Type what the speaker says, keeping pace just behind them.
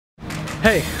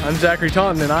Hey, I'm Zachary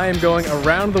Taunton, and I am going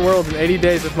around the world in 80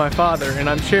 days with my father, and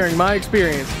I'm sharing my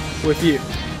experience with you.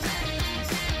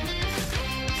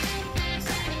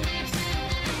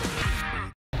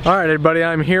 Alright everybody,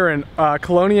 I'm here in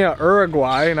Colonia,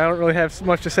 Uruguay, and I don't really have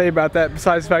much to say about that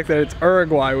besides the fact that it's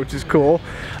Uruguay, which is cool.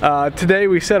 Today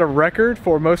we set a record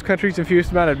for most countries in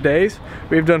fewest amount of days.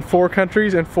 We've done 4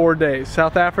 countries in 4 days.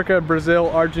 South Africa,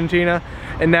 Brazil, Argentina,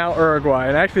 and now Uruguay.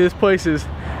 And actually this place is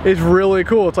really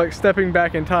cool. It's like stepping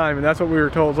back in time, and that's what we were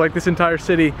told. It's like this entire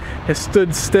city has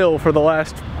stood still for the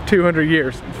last 200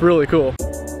 years. It's really cool.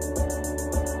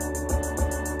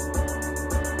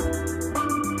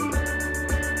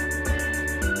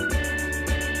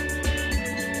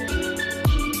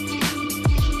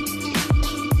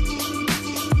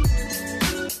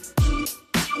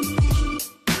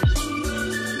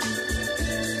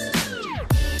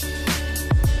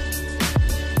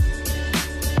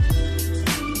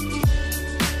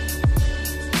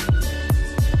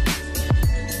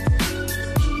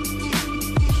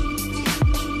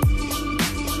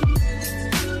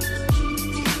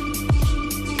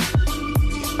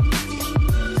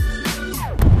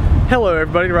 Hello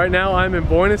everybody, right now I'm in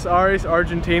Buenos Aires,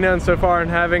 Argentina, and so far I'm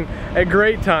having a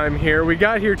great time here. We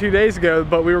got here 2 days ago,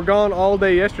 but we were gone all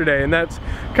day yesterday, and that's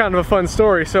kind of a fun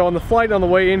story. So on the flight on the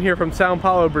way in here from Sao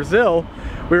Paulo, Brazil,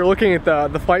 we were looking at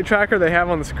the flight tracker they have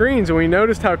on the screens, and we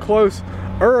noticed how close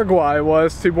Uruguay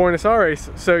was to Buenos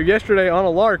Aires. So yesterday on a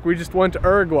lark, we just went to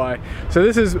Uruguay. So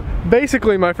this is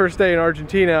basically my first day in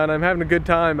Argentina, and I'm having a good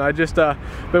time. I just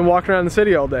been walking around the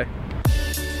city all day.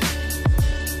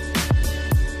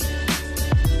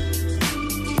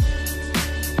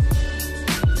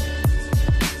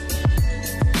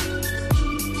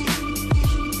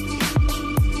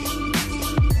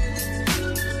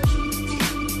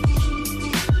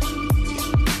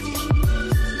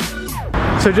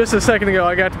 So just a second ago,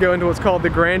 I got to go into what's called the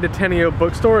Grand Ateneo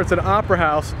bookstore. It's an opera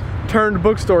house turned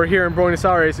bookstore here in Buenos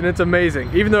Aires, and it's amazing.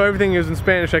 Even though everything is in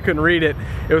Spanish, I couldn't read it.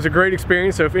 It was a great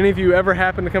experience. So if any of you ever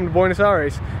happen to come to Buenos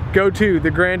Aires, go to the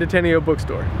Grand Ateneo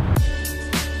bookstore.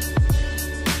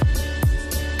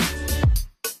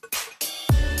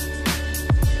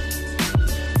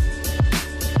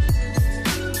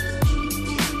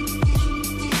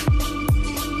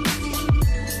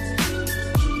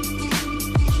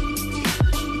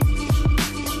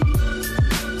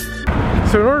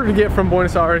 So in order to get from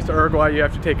Buenos Aires to Uruguay, you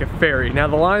have to take a ferry. Now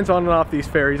the lines on and off these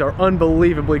ferries are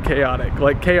unbelievably chaotic,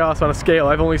 like chaos on a scale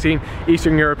I've only seen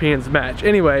Eastern Europeans match.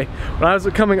 Anyway, when I was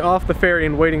coming off the ferry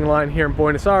and waiting in line here in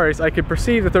Buenos Aires, I could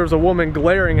perceive that there was a woman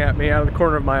glaring at me out of the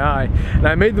corner of my eye, and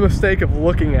I made the mistake of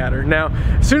looking at her. Now,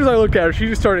 as soon as I looked at her, she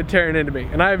just started tearing into me,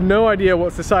 and I have no idea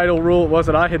what societal rule it was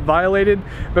that I had violated,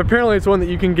 but apparently it's one that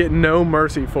you can get no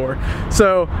mercy for.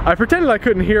 So I pretended I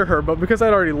couldn't hear her, but because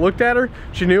I'd already looked at her,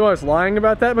 she knew I was lying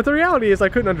about that. But the reality is I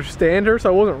couldn't understand her, so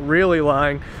I wasn't really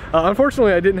lying.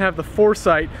 Unfortunately, I didn't have the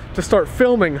foresight to start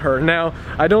filming her. Now,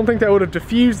 I don't think that would have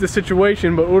diffused the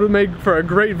situation, but it would have made for a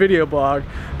great video blog.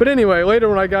 But anyway, later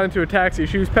when I got into a taxi,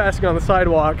 she was passing on the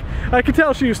sidewalk. I could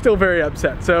tell she was still very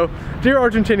upset. So, dear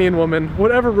Argentinian woman,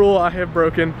 whatever rule I have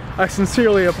broken, I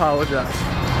sincerely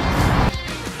apologize.